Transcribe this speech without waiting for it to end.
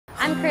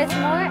I'm Carissa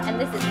Moore, and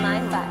this is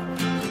my vibe.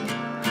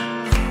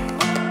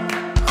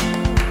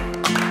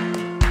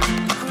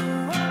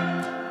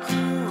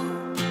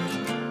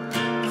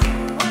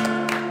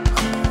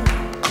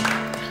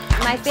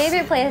 My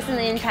favorite place in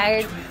the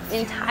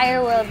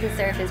entire world to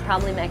surf is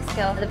probably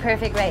Mexico. The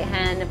perfect right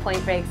hand, the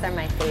point breaks are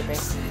my favorite.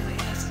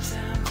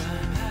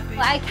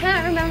 Well, I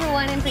can't remember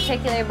one in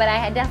particular, but I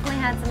had definitely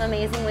had some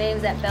amazing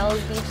waves at Bells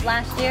Beach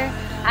last year.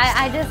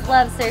 I just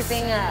love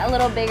surfing a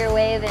little bigger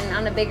wave and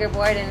on a bigger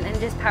board and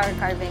just power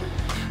carving.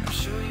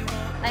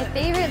 My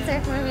favorite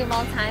surf movie of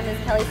all time is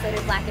Kelly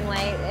Slater's Black and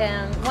White.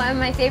 One of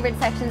my favorite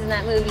sections in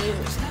that movie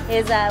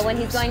is when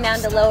he's going down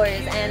to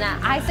lowers. And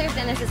I surfed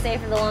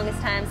NSSA for the longest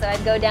time, so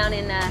I'd go down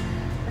in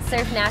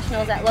surf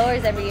nationals at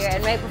lowers every year.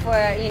 And right before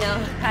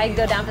I'd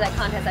go down for that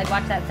contest, I'd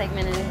watch that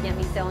segment and it'd get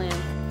me so in.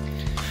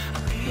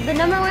 The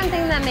number one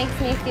thing that makes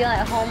me feel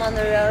at home on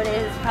the road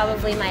is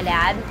probably my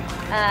dad.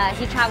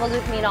 He travels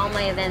with me to all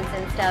my events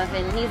and stuff,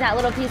 and he's that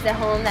little piece of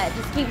home that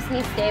just keeps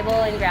me stable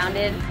and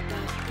grounded.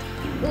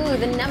 Ooh,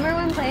 the number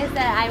one place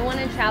that I want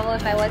to travel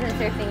if I wasn't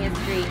surfing is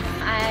Greece.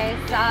 I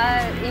saw,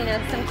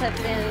 some clips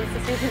in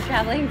Sisters of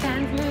Traveling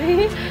Pants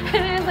movie, and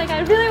I was like,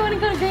 I really want to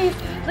go to Greece.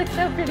 It looks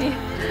so pretty.